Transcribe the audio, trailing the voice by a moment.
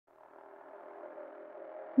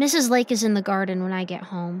Mrs. Lake is in the garden when I get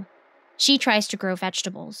home. She tries to grow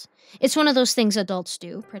vegetables. It's one of those things adults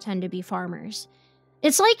do, pretend to be farmers.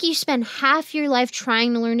 It's like you spend half your life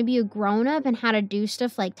trying to learn to be a grown-up and how to do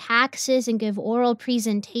stuff like taxes and give oral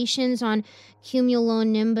presentations on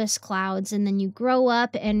cumulonimbus clouds, and then you grow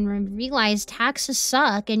up and realize taxes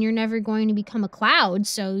suck and you're never going to become a cloud,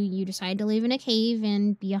 so you decide to live in a cave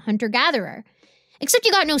and be a hunter-gatherer. Except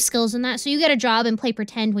you got no skills in that, so you get a job and play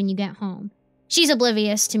pretend when you get home. She's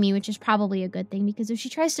oblivious to me, which is probably a good thing, because if she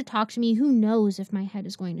tries to talk to me, who knows if my head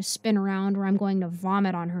is going to spin around or I'm going to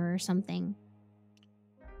vomit on her or something.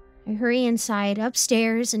 I hurry inside,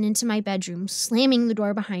 upstairs, and into my bedroom, slamming the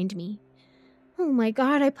door behind me. Oh my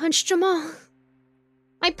god, I punched Jamal.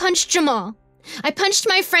 I punched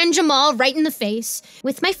my friend Jamal right in the face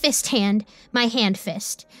with my hand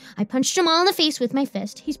fist. I punched Jamal in the face with my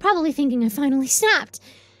fist. He's probably thinking I finally snapped.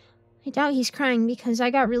 I doubt he's crying because I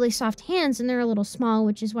got really soft hands and they're a little small,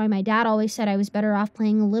 which is why my dad always said I was better off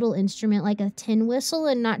playing a little instrument like a tin whistle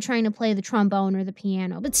and not trying to play the trombone or the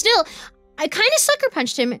piano. But still, I kind of sucker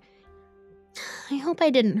punched him. I hope I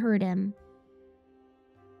didn't hurt him.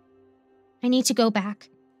 I need to go back.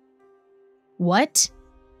 What?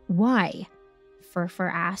 Why?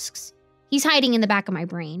 Furfur asks. He's hiding in the back of my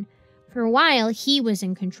brain. For a while, he was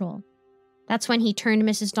in control. That's when he turned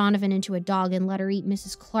Mrs. Donovan into a dog and let her eat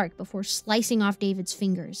Mrs. Clark before slicing off David's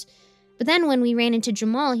fingers. But then when we ran into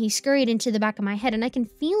Jamal, he scurried into the back of my head, and I can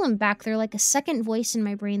feel him back there like a second voice in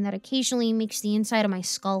my brain that occasionally makes the inside of my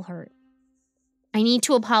skull hurt. I need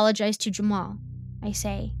to apologize to Jamal, I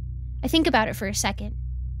say. I think about it for a second.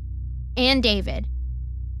 And David.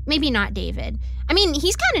 Maybe not David. I mean,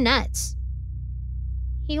 he's kind of nuts.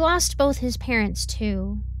 He lost both his parents,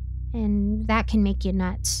 too, and that can make you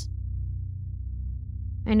nuts.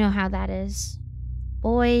 I know how that is.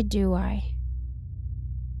 Boy, do I.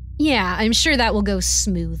 Yeah, I'm sure that will go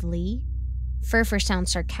smoothly. Furfur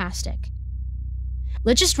sounds sarcastic.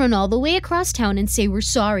 Let's just run all the way across town and say we're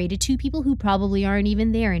sorry to two people who probably aren't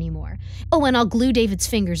even there anymore. Oh, and I'll glue David's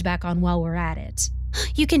fingers back on while we're at it.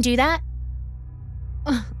 You can do that?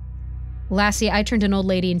 Lassie, I turned an old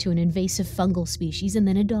lady into an invasive fungal species and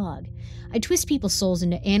then a dog. I twist people's souls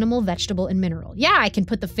into animal, vegetable, and mineral. Yeah, I can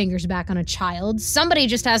put the fingers back on a child. Somebody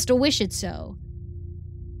just has to wish it so.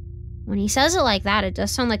 When he says it like that, it does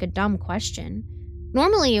sound like a dumb question.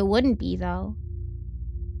 Normally it wouldn't be, though.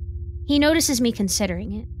 He notices me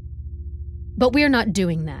considering it. But we're not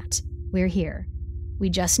doing that. We're here. We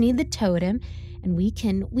just need the totem, and we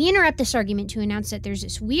interrupt this argument to announce that there's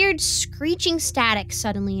this weird screeching static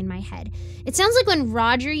suddenly in my head. It sounds like when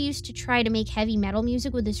Roger used to try to make heavy metal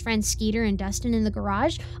music with his friends Skeeter and Dustin in the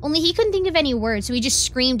garage, only he couldn't think of any words, so he just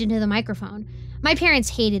screamed into the microphone. My parents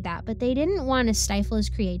hated that, but they didn't want to stifle his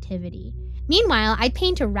creativity. Meanwhile, I'd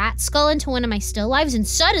paint a rat skull into one of my still lives, and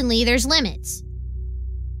suddenly there's limits.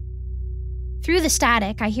 Through the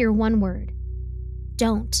static, I hear one word.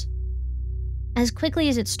 Don't. As quickly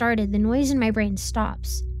as it started, the noise in my brain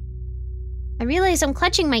stops. I realize I'm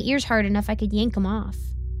clutching my ears hard enough I could yank them off.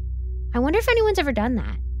 I wonder if anyone's ever done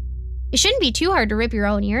that. It shouldn't be too hard to rip your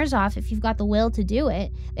own ears off if you've got the will to do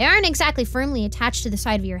it. They aren't exactly firmly attached to the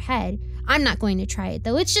side of your head. I'm not going to try it,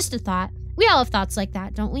 though. It's just a thought. We all have thoughts like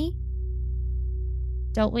that, don't we?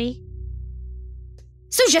 Don't we?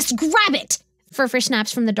 So just grab it! Furfur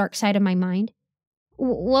snaps from the dark side of my mind.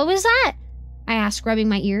 What was that? I ask, rubbing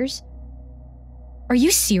my ears. Are you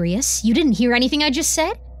serious? You didn't hear anything I just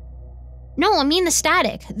said? No, I mean the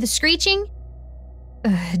static. The screeching.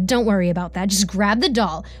 Don't worry about that. Just grab the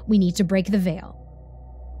doll. We need to break the veil.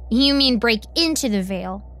 You mean break into the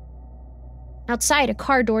veil? Outside, a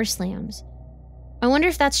car door slams. I wonder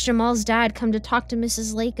if that's Jamal's dad come to talk to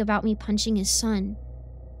Mrs. Lake about me punching his son.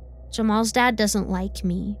 Jamal's dad doesn't like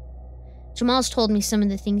me. Jamal's told me some of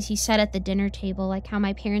the things he said at the dinner table, like how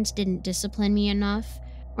my parents didn't discipline me enough,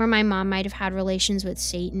 or my mom might have had relations with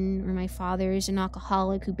Satan, or my father is an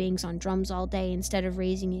alcoholic who bangs on drums all day instead of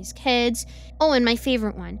raising his kids. Oh, and my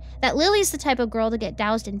favorite one, that Lily's the type of girl to get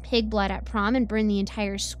doused in pig blood at prom and burn the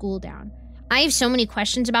entire school down. I have so many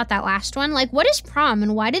questions about that last one, like what is prom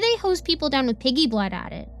and why do they hose people down with piggy blood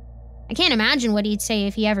at it? I can't imagine what he'd say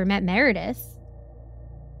if he ever met Meredith.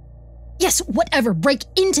 Yes, whatever, break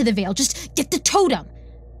into the veil, just get the totem.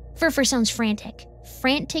 Furfur sounds frantic.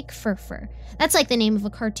 Frantic Furfur. That's like the name of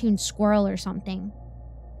a cartoon squirrel or something.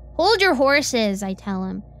 Hold your horses, I tell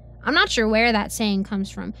him. I'm not sure where that saying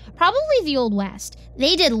comes from. Probably the Old West.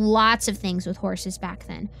 They did lots of things with horses back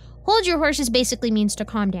then. Hold your horses basically means to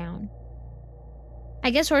calm down.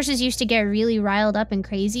 I guess horses used to get really riled up and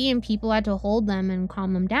crazy and people had to hold them and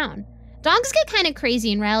calm them down. Dogs get kind of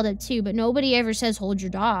crazy and riled up too, but nobody ever says hold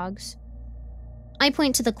your dogs. I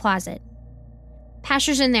point to the closet.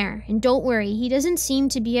 Pastor's in there, and don't worry, he doesn't seem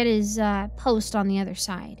to be at his post on the other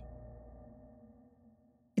side.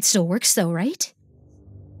 It still works though, right?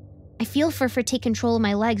 I feel Furfur take control of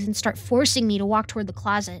my legs and start forcing me to walk toward the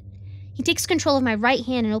closet. He takes control of my right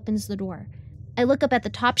hand and opens the door. I look up at the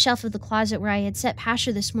top shelf of the closet where I had set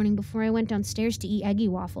Pastor this morning before I went downstairs to eat eggy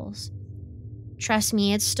waffles. Trust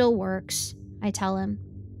me, it still works, I tell him.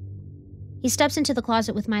 He steps into the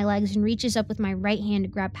closet with my legs and reaches up with my right hand to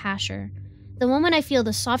grab Pastor. The moment I feel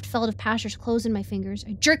the soft felt of Pastor's clothes in my fingers,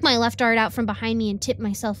 I jerk my left arm out from behind me and tip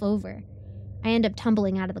myself over. I end up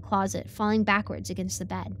tumbling out of the closet, falling backwards against the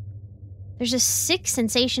bed. There's a sick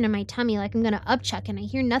sensation in my tummy like I'm gonna upchuck, and I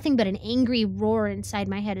hear nothing but an angry roar inside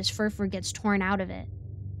my head as Furfur gets torn out of it.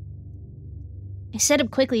 I sit up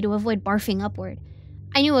quickly to avoid barfing upward.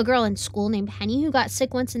 I knew a girl in school named Penny who got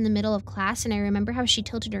sick once in the middle of class, and I remember how she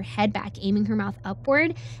tilted her head back, aiming her mouth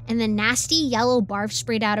upward, and the nasty yellow barf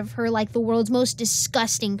sprayed out of her like the world's most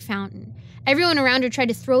disgusting fountain. Everyone around her tried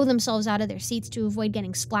to throw themselves out of their seats to avoid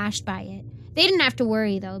getting splashed by it. They didn't have to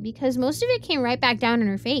worry, though, because most of it came right back down in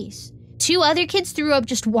her face. 2 other kids threw up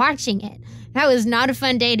just watching it. That was not a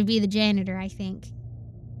fun day to be the janitor, I think.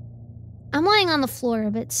 I'm lying on the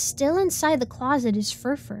floor, but still inside the closet is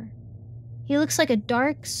Furfur. He looks like a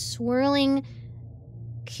dark, swirling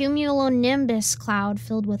cumulonimbus cloud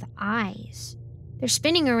filled with eyes. They're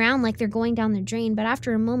spinning around like they're going down the drain, but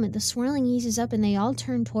after a moment, the swirling eases up and they all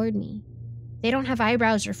turn toward me. They don't have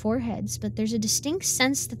eyebrows or foreheads, but there's a distinct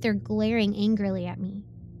sense that they're glaring angrily at me.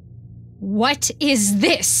 What is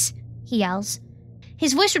this? He yells.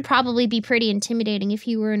 His voice would probably be pretty intimidating if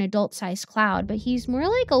he were an adult-sized cloud, but he's more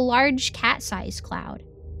like a large cat-sized cloud.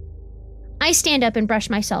 I stand up and brush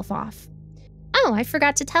myself off. Oh, I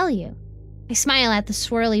forgot to tell you. I smile at the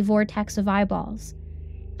swirly vortex of eyeballs.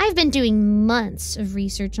 I've been doing months of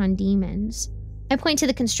research on demons. I point to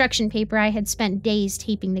the construction paper I had spent days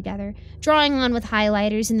taping together, drawing on with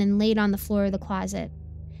highlighters and then laid on the floor of the closet.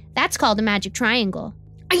 That's called a magic triangle.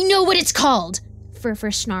 I know what it's called,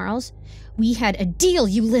 Furfur snarls. We had a deal,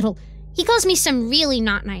 you little... He calls me some really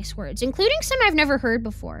not nice words, including some I've never heard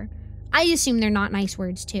before. I assume they're not nice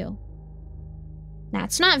words, too.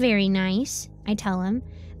 That's not very nice, I tell him.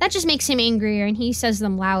 That just makes him angrier, and he says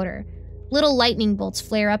them louder. Little lightning bolts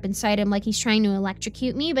flare up inside him like he's trying to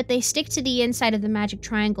electrocute me, but they stick to the inside of the magic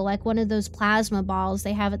triangle like one of those plasma balls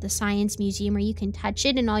they have at the Science Museum where you can touch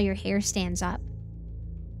it and all your hair stands up.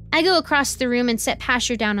 I go across the room and set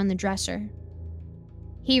Pastor down on the dresser.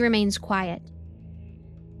 He remains quiet.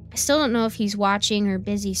 I still don't know if he's watching or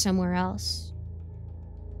busy somewhere else.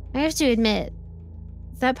 I have to admit,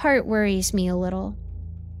 that part worries me a little.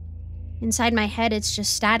 Inside my head, it's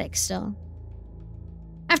just static still.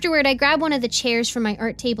 Afterward, I grab one of the chairs from my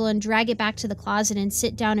art table and drag it back to the closet and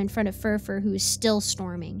sit down in front of Furfur, who is still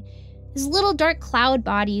storming. His little dark cloud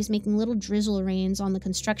body is making little drizzle rains on the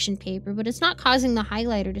construction paper, but it's not causing the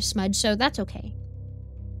highlighter to smudge, so that's okay.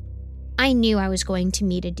 I knew I was going to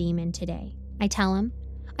meet a demon today, I tell him.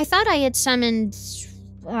 I thought I had summoned,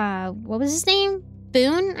 what was his name?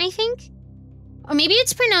 Boone, I think? Or maybe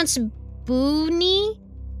it's pronounced Booney?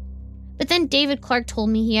 But then David Clark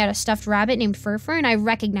told me he had a stuffed rabbit named Furfur, and I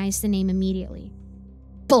recognized the name immediately.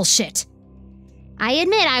 Bullshit. I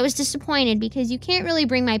admit I was disappointed because you can't really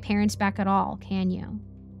bring my parents back at all, can you?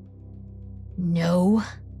 No.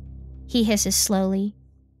 He hisses slowly.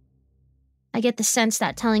 I get the sense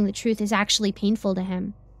that telling the truth is actually painful to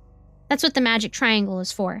him. That's what the magic triangle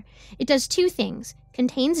is for. It does 2 things,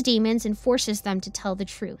 contains demons and forces them to tell the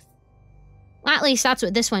truth. Well, at least that's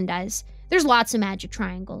what this one does. There's lots of magic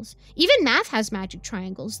triangles. Even math has magic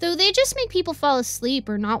triangles, though they just make people fall asleep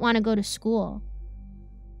or not want to go to school.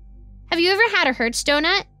 Have you ever had a Hertz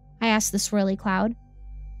donut? I ask the swirly cloud.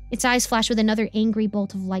 Its eyes flash with another angry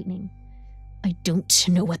bolt of lightning. I don't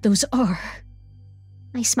know what those are.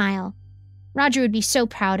 I smile. Roger would be so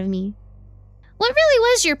proud of me. What really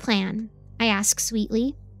was your plan? I ask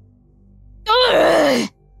sweetly. Ugh!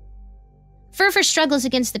 Furfur struggles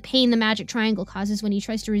against the pain the magic triangle causes when he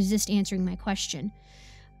tries to resist answering my question.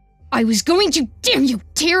 I was going to, damn you,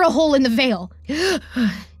 tear a hole in the veil.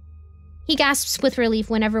 He gasps with relief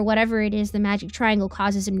whenever whatever it is the magic triangle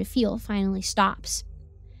causes him to feel finally stops.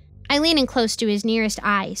 I lean in close to his nearest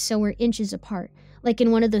eye, so we're inches apart, like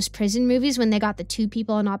in one of those prison movies when they got the 2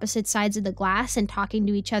 people on opposite sides of the glass and talking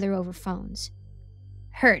to each other over phones.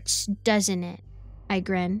 Hurts, doesn't it? I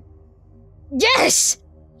grin. Yes!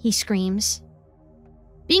 He screams.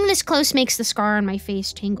 Being this close makes the scar on my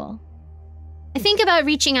face tingle. I think about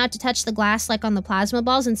reaching out to touch the glass like on the plasma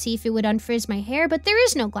balls and see if it would unfrizz my hair, but there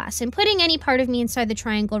is no glass, and putting any part of me inside the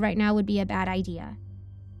triangle right now would be a bad idea.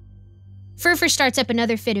 Furfur starts up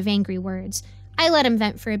another fit of angry words. I let him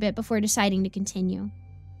vent for a bit before deciding to continue.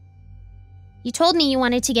 You told me you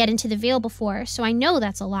wanted to get into the Veil before, so I know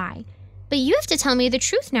that's a lie. But you have to tell me the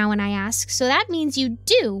truth now when I ask, so that means you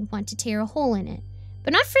do want to tear a hole in it.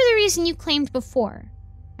 But not for the reason you claimed before.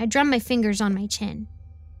 I drummed my fingers on my chin.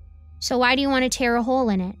 So why do you want to tear a hole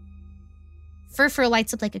in it? Furfur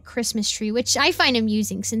lights up like a Christmas tree, which I find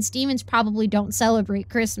amusing since demons probably don't celebrate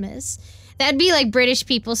Christmas. That'd be like British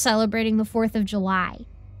people celebrating the 4th of July.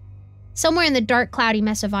 Somewhere in the dark, cloudy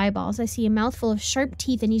mess of eyeballs, I see a mouthful of sharp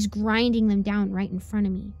teeth and he's grinding them down right in front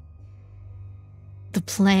of me. The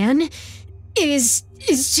plan is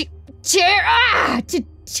to tear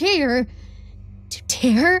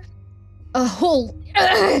a hole.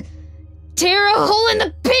 Tear a hole in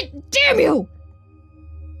the pit, damn you!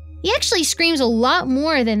 He actually screams a lot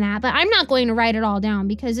more than that, but I'm not going to write it all down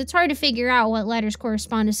because it's hard to figure out what letters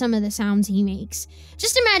correspond to some of the sounds he makes.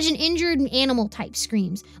 Just imagine injured animal-type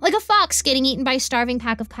screams, like a fox getting eaten by a starving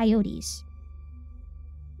pack of coyotes.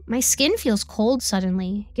 My skin feels cold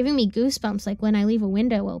suddenly, giving me goosebumps like when I leave a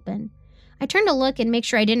window open. I turn to look and make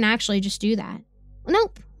sure I didn't actually just do that.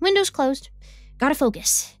 Nope, window's closed. Gotta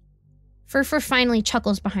focus. Furfur finally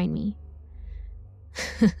chuckles behind me.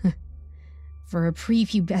 For a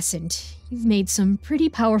prepubescent, you've made some pretty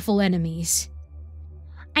powerful enemies.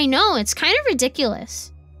 I know, it's kind of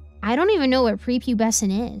ridiculous. I don't even know what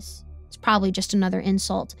prepubescent is. It's probably just another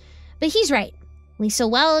insult. But he's right. Lisa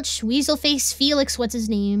Welch, Weaselface, Felix, what's his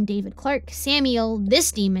name, David Clark, Samuel,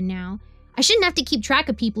 this demon now. I shouldn't have to keep track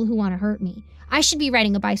of people who want to hurt me. I should be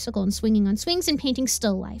riding a bicycle and swinging on swings and painting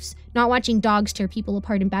still lifes, not watching dogs tear people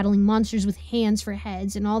apart and battling monsters with hands for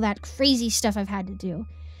heads and all that crazy stuff I've had to do.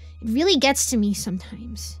 It really gets to me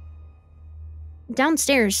sometimes.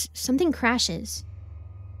 Downstairs, something crashes.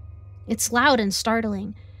 It's loud and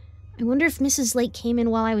startling. I wonder if Mrs. Lake came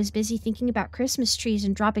in while I was busy thinking about Christmas trees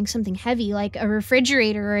and dropping something heavy like a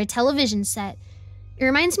refrigerator or a television set. It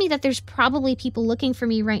reminds me that there's probably people looking for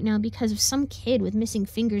me right now because of some kid with missing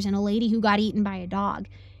fingers and a lady who got eaten by a dog.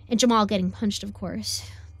 And Jamal getting punched, of course.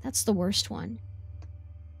 That's the worst one.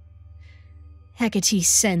 Hecate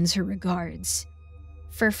sends her regards.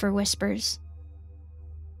 Furfur whispers.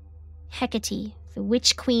 Hecate, the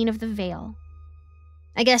Witch Queen of the Veil.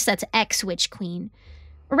 I guess that's ex-Witch Queen.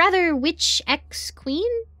 Or rather, Witch ex-Queen?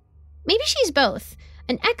 Maybe she's both.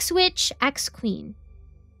 An ex-Witch, ex-Queen.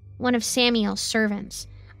 One of Samuel's servants.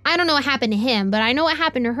 I don't know what happened to him, but I know what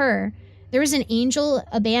happened to her. There was an angel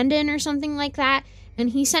abandoned or something like that, and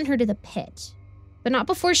he sent her to the pit. But not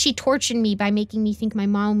before she tortured me by making me think my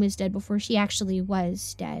mom was dead before she actually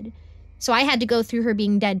was dead. So I had to go through her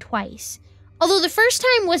being dead twice. Although the first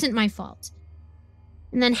time wasn't my fault.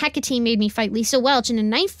 And then Hecate made me fight Lisa Welch in a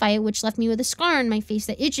knife fight, which left me with a scar on my face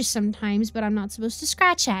that itches sometimes, but I'm not supposed to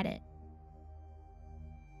scratch at it.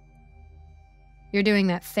 You're doing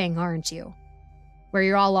that thing, aren't you? Where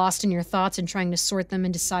you're all lost in your thoughts and trying to sort them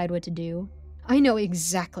and decide what to do. I know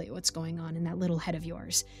exactly what's going on in that little head of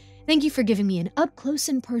yours. Thank you for giving me an up-close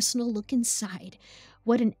and personal look inside.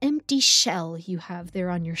 What an empty shell you have there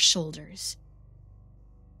on your shoulders.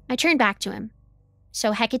 I turn back to him.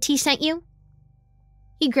 So Hecate sent you?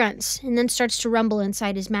 He grunts and then starts to rumble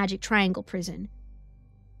inside his magic triangle prison.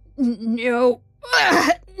 No,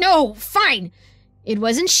 fine. It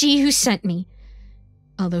wasn't she who sent me.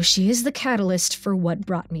 Although she is the catalyst for what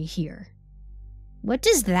brought me here. What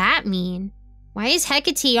does that mean? Why is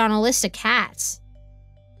Hecate on a list of cats?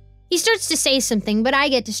 He starts to say something, but I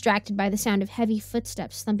get distracted by the sound of heavy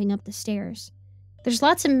footsteps thumping up the stairs. There's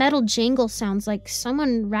lots of metal jangle sounds like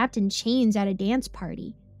someone wrapped in chains at a dance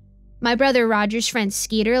party. My brother Roger's friend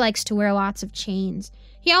Skeeter likes to wear lots of chains.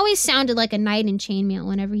 He always sounded like a knight in chainmail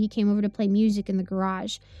whenever he came over to play music in the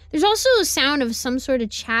garage. There's also a sound of some sort of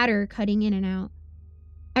chatter cutting in and out.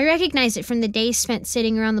 I recognize it from the days spent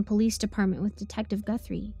sitting around the police department with Detective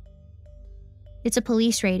Guthrie. It's a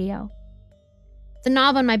police radio. The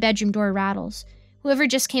knob on my bedroom door rattles. Whoever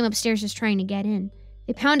just came upstairs is trying to get in.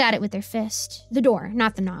 They pound at it with their fist. The door,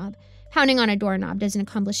 not the knob. Pounding on a doorknob doesn't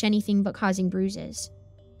accomplish anything but causing bruises.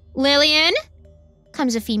 Lillian?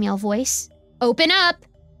 Comes a female voice. Open up!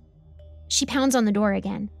 She pounds on the door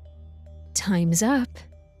again. Time's up.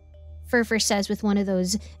 Furfur says with one of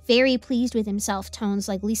those very pleased with himself tones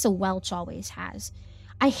like Lisa Welch always has.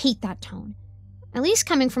 I hate that tone. At least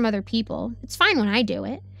coming from other people. It's fine when I do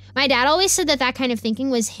it. My dad always said that kind of thinking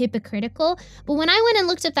was hypocritical, but when I went and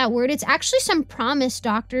looked up that word, it's actually some promise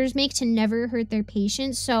doctors make to never hurt their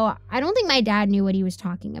patients, so I don't think my dad knew what he was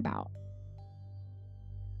talking about.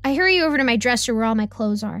 I hurry over to my dresser where all my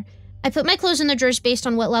clothes are. I put my clothes in the drawers based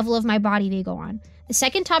on what level of my body they go on. The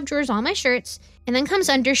second top drawer is all my shirts, and then comes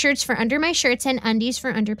undershirts for under my shirts and undies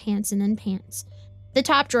for underpants and then pants. The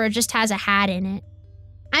top drawer just has a hat in it.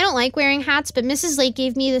 I don't like wearing hats, but Mrs. Lake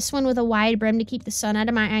gave me this one with a wide brim to keep the sun out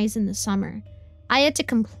of my eyes in the summer. I had to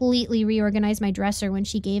completely reorganize my dresser when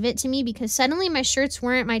she gave it to me because suddenly my shirts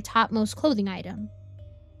weren't my topmost clothing item.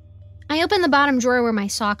 I opened the bottom drawer where my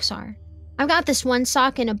socks are. I've got this one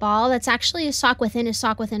sock in a ball that's actually a sock within a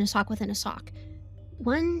sock within a sock within a sock.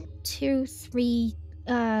 1, 2, 3,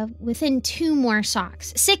 within 2 more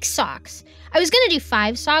socks. 6 socks. I was gonna do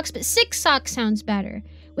 5 socks, but 6 socks sounds better.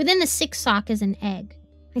 Within the 6th sock is an egg.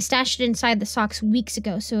 I stashed it inside the socks weeks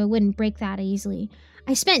ago so it wouldn't break that easily.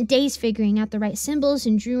 I spent days figuring out the right symbols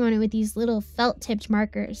and drew on it with these little felt-tipped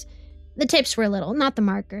markers. The tips were little, not the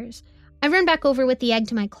markers. I run back over with the egg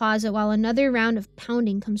to my closet while another round of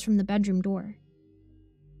pounding comes from the bedroom door.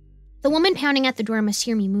 The woman pounding at the door must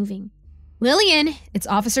hear me moving. Lillian, it's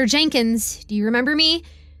Officer Jenkins. Do you remember me?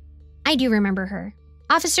 I do remember her.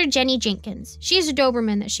 Officer Jenny Jenkins. She's a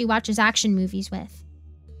Doberman that she watches action movies with.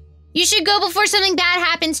 You should go before something bad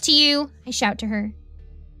happens to you, I shout to her.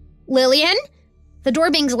 Lillian? The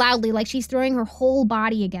door bangs loudly like she's throwing her whole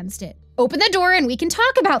body against it. Open the door and we can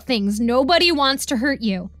talk about things. Nobody wants to hurt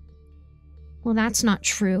you. Well, that's not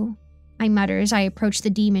true, I mutter as I approach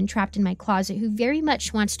the demon trapped in my closet who very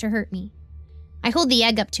much wants to hurt me. I hold the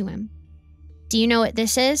egg up to him. Do you know what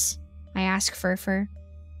this is? I ask Furfur.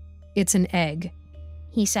 It's an egg,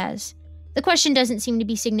 he says. The question doesn't seem to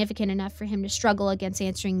be significant enough for him to struggle against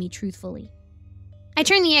answering me truthfully. I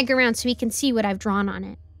turn the egg around so he can see what I've drawn on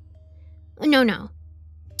it. No.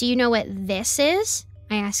 Do you know what this is?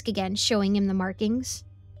 I ask again, showing him the markings.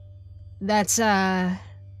 That's,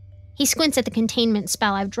 He squints at the containment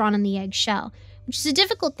spell I've drawn on the egg shell, which is a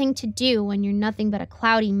difficult thing to do when you're nothing but a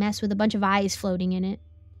cloudy mess with a bunch of eyes floating in it.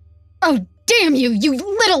 Oh, damn you, you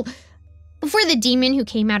little... Before the demon who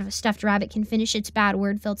came out of a stuffed rabbit can finish its bad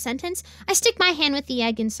word-filled sentence, I stick my hand with the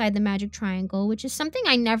egg inside the magic triangle, which is something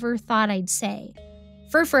I never thought I'd say.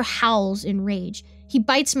 Furfur howls in rage. He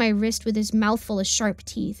bites my wrist with his mouth full of sharp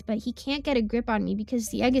teeth, but he can't get a grip on me because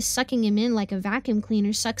the egg is sucking him in like a vacuum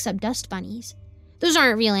cleaner sucks up dust bunnies. Those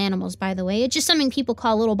aren't real animals, by the way. It's just something people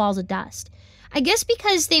call little balls of dust. I guess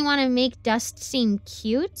because they want to make dust seem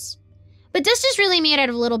cute. But dust is really made out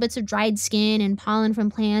of little bits of dried skin and pollen from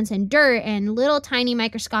plants and dirt and little tiny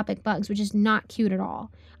microscopic bugs, which is not cute at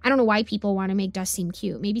all. I don't know why people want to make dust seem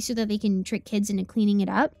cute. Maybe so that they can trick kids into cleaning it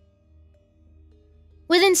up?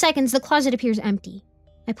 Within seconds, the closet appears empty.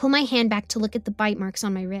 I pull my hand back to look at the bite marks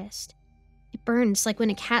on my wrist. It burns like when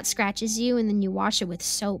a cat scratches you and then you wash it with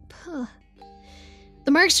soap.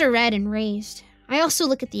 The marks are red and raised. I also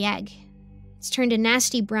look at the egg. It's turned a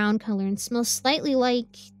nasty brown color and smells slightly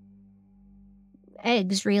like...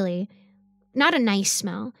 eggs, really. Not a nice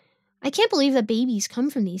smell. I can't believe that babies come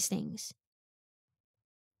from these things.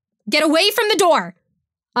 Get away from the door!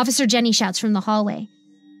 Officer Jenny shouts from the hallway.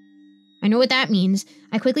 I know what that means.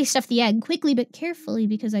 I quickly stuff the egg, quickly but carefully,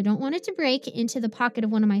 because I don't want it to break, into the pocket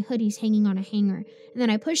of one of my hoodies hanging on a hanger. And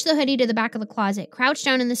then I push the hoodie to the back of the closet, crouch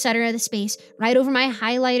down in the center of the space, right over my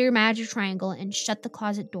highlighter magic triangle, and shut the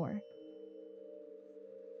closet door.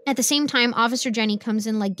 At the same time, Officer Jenny comes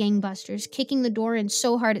in like gangbusters, kicking the door in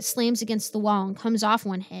so hard it slams against the wall and comes off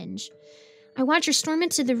one hinge. I watch her storm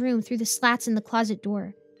into the room through the slats in the closet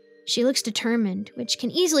door. She looks determined, which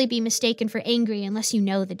can easily be mistaken for angry unless you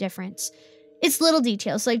know the difference. It's little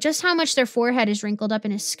details, like just how much their forehead is wrinkled up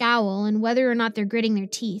in a scowl and whether or not they're gritting their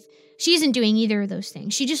teeth. She isn't doing either of those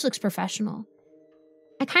things. She just looks professional.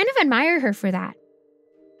 I kind of admire her for that.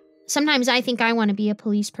 Sometimes I think I want to be a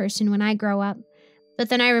police person when I grow up. But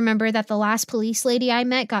then I remember that the last police lady I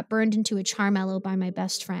met got burned into a charmello by my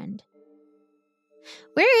best friend.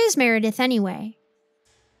 Where is Meredith anyway?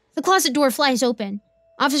 The closet door flies open.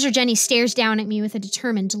 Officer Jenny stares down at me with a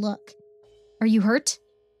determined look. Are you hurt?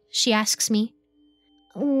 She asks me.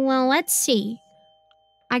 Well, let's see.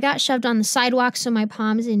 I got shoved on the sidewalk so my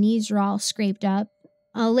palms and knees are all scraped up.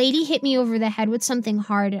 A lady hit me over the head with something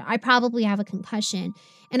hard. I probably have a concussion.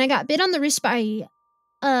 And I got bit on the wrist by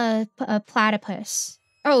a platypus.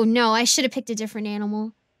 Oh no, I should have picked a different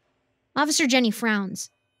animal. Officer Jenny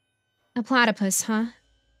frowns. A platypus, huh?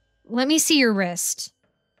 Let me see your wrist.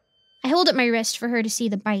 I hold up my wrist for her to see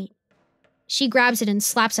the bite. She grabs it and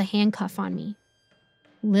slaps a handcuff on me.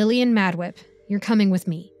 Lillian Madwhip, you're coming with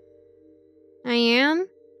me. I am?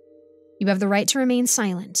 You have the right to remain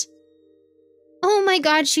silent. Oh my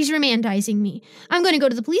God, she's romandizing me. I'm going to go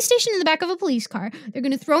to the police station in the back of a police car. They're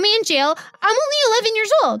going to throw me in jail. I'm only 11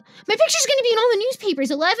 years old. My picture's going to be in all the newspapers.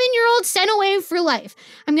 11-year-old sent away for life.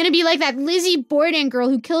 I'm going to be like that Lizzie Borden girl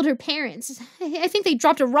who killed her parents. I think they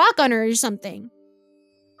dropped a rock on her or something.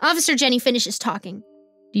 Officer Jenny finishes talking.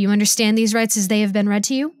 Do you understand these rights as they have been read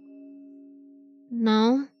to you?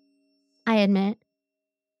 No, I admit.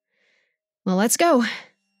 Well, let's go.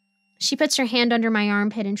 She puts her hand under my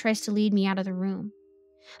armpit and tries to lead me out of the room.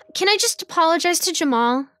 Can I just apologize to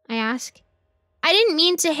Jamal? I ask. I didn't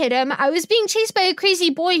mean to hit him. I was being chased by a crazy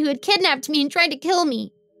boy who had kidnapped me and tried to kill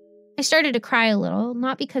me. I started to cry a little,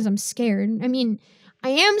 not because I'm scared. I mean, I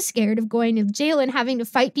am scared of going to jail and having to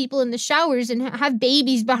fight people in the showers and have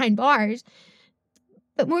babies behind bars.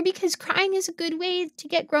 But more because crying is a good way to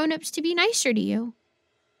get grown-ups to be nicer to you.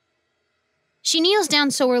 She kneels down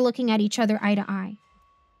so we're looking at each other eye to eye.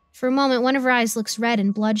 For a moment, one of her eyes looks red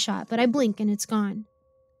and bloodshot, but I blink and it's gone.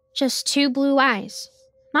 Just 2 blue eyes.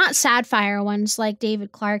 Not sapphire ones like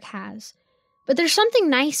David Clark has, but there's something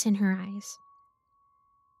nice in her eyes.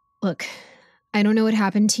 Look, I don't know what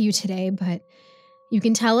happened to you today, but you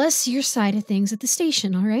can tell us your side of things at the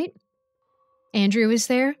station, all right? Andrew is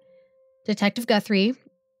there, Detective Guthrie.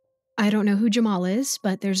 I don't know who Jamal is,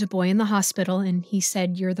 but there's a boy in the hospital, and he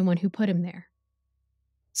said you're the one who put him there.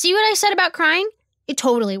 See what I said about crying? It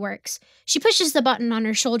totally works. She pushes the button on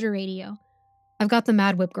her shoulder radio. I've got the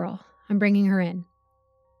Madwhip girl. I'm bringing her in.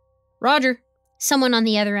 Roger, someone on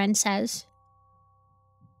the other end says.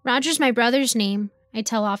 Roger's my brother's name, I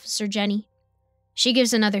tell Officer Jenny. She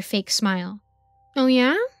gives another fake smile. Oh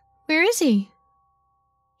yeah? Where is he?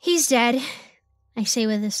 He's dead, I say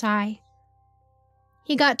with a sigh.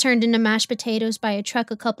 He got turned into mashed potatoes by a truck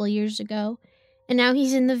a couple years ago, and now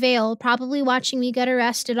he's in the Vale, probably watching me get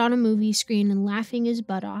arrested on a movie screen and laughing his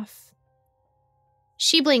butt off.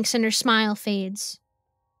 She blinks and her smile fades.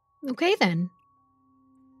 Okay then.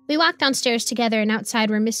 We walk downstairs together and outside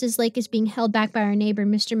where Mrs. Lake is being held back by our neighbor,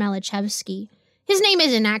 Mr. Melichevsky. His name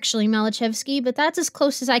isn't actually Melichevsky, but that's as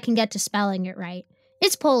close as I can get to spelling it right.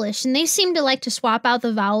 It's Polish, and they seem to like to swap out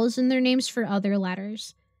the vowels in their names for other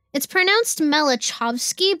letters. It's pronounced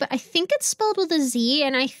Melichevsky, but I think it's spelled with a Z,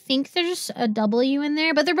 and I think there's a W in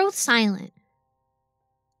there, but they're both silent.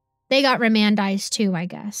 They got romandized too, I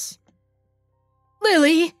guess.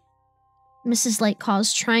 Lily! Mrs. Lake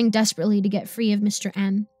calls, trying desperately to get free of Mr.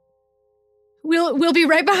 M. We'll be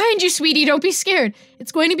right behind you, sweetie. Don't be scared.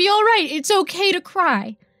 It's going to be all right. It's okay to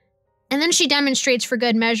cry. And then she demonstrates for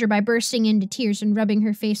good measure by bursting into tears and rubbing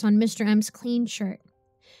her face on Mr. M's clean shirt.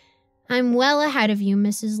 I'm well ahead of you,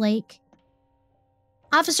 Mrs. Lake.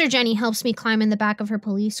 Officer Jenny helps me climb in the back of her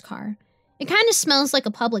police car. It kind of smells like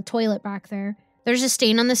a public toilet back there. There's a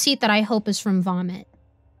stain on the seat that I hope is from vomit.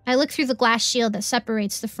 I look through the glass shield that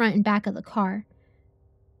separates the front and back of the car.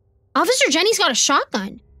 Officer Jenny's got a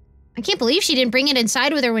shotgun. I can't believe she didn't bring it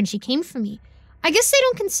inside with her when she came for me. I guess they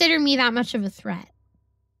don't consider me that much of a threat.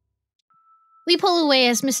 We pull away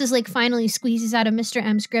as Mrs. Lake finally squeezes out of Mr.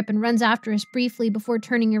 M's grip and runs after us briefly before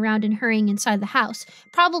turning around and hurrying inside the house,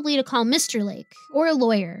 probably to call Mr. Lake, or a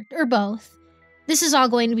lawyer, or both. This is all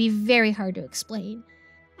going to be very hard to explain.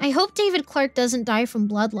 I hope David Clark doesn't die from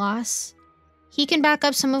blood loss. He can back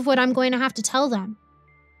up some of what I'm going to have to tell them.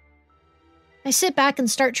 I sit back and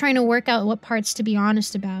start trying to work out what parts to be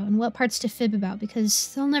honest about and what parts to fib about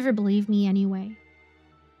because they'll never believe me anyway.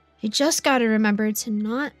 I just gotta remember to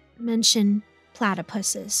not mention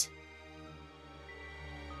platypuses.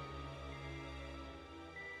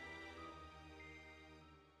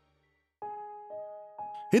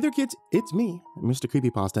 Hey there kids, it's me,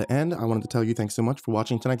 MrCreepyPasta, and I wanted to tell you thanks so much for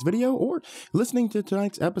watching tonight's video or listening to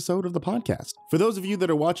tonight's episode of the podcast. For those of you that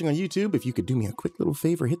are watching on YouTube, if you could do me a quick little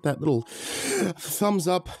favor, hit that little thumbs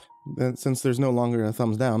up, since there's no longer a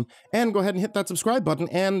thumbs down, and go ahead and hit that subscribe button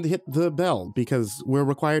and hit the bell, because we're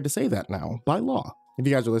required to say that now, by law. If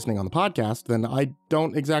you guys are listening on the podcast, then I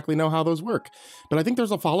don't exactly know how those work. But I think there's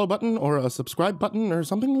a follow button or a subscribe button or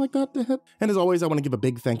something like that to hit. And as always, I want to give a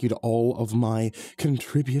big thank you to all of my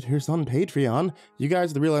contributors on Patreon. You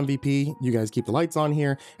guys are the real MVP. You guys keep the lights on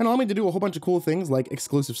here and allow me to do a whole bunch of cool things like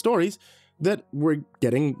exclusive stories that we're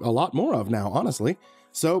getting a lot more of now, honestly.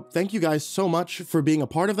 So thank you guys so much for being a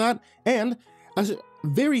part of that. And as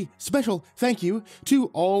very special thank you to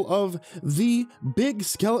all of the big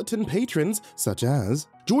skeleton patrons, such as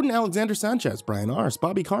Jordan Alexander Sanchez, Brian Arce,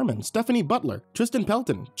 Bobby Karman, Stephanie Butler, Tristain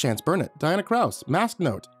Pelton, Chance Burnett, Diana Kraus, Mask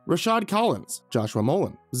Note, Rashad Collins, Joshua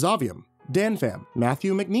Mullen, Zavium, Dan Pham,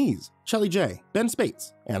 Matthew McNeese, Shelly J, Ben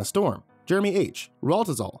Spates, Anna Storm, Jeremy H,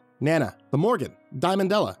 Raltizal, Nana, The Morgan,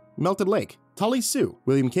 Diamondella, MeltedLake, Tully Sue,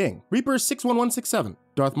 William King, Reaper 61167,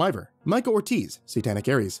 Darth Miver, Micah Ortiz, Satanic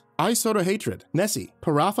Aries, aisodoehtraed, Nessie,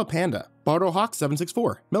 Parafa Panda,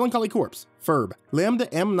 BardoHawk764, Melancholy Corpse, Ferb, Lambda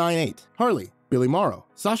M98, Harley, Billy Morrow,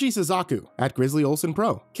 Sashi Suzaku, at Grizzly Olsen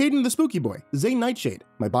Pro, Caden the Spooky Boy, Zane Nightshade,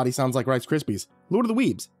 My Body Sounds Like Rice Krispies, Lord of the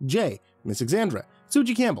Weebs, Jay, Miss Exandra,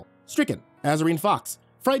 Suji Campbell, Stricken, Azarine Fox,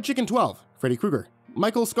 Fried Chicken 12, Freddy Krueger,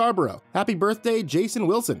 Michael Scarborough, Happy Birthday Jason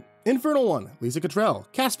Wilson, Infernal One, Lisa Cottrell,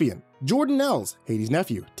 Caspian, Jordan Nels, Hades'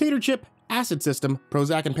 Nephew, Tater Chip, Acid System,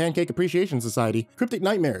 Prozac and Pancake Appreciation Society, Cryptic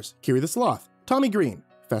Nightmares, Kiri the Sloth, Tommy Green,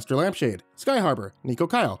 Fester Lampshade, Sky Harbor, Nico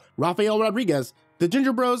Kyle, Rafael Rodriguez, The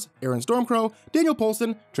Ginger Bros, Aaron Stormcrow, Daniel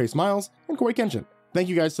Polson, Trace Miles, and Corey Kenshin. Thank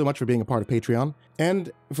you guys so much for being a part of Patreon,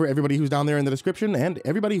 and for everybody who's down there in the description, and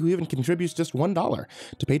everybody who even contributes just $1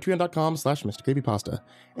 to patreon.com/MrCreepyPasta.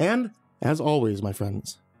 And, as always, my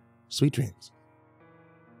friends, sweet dreams.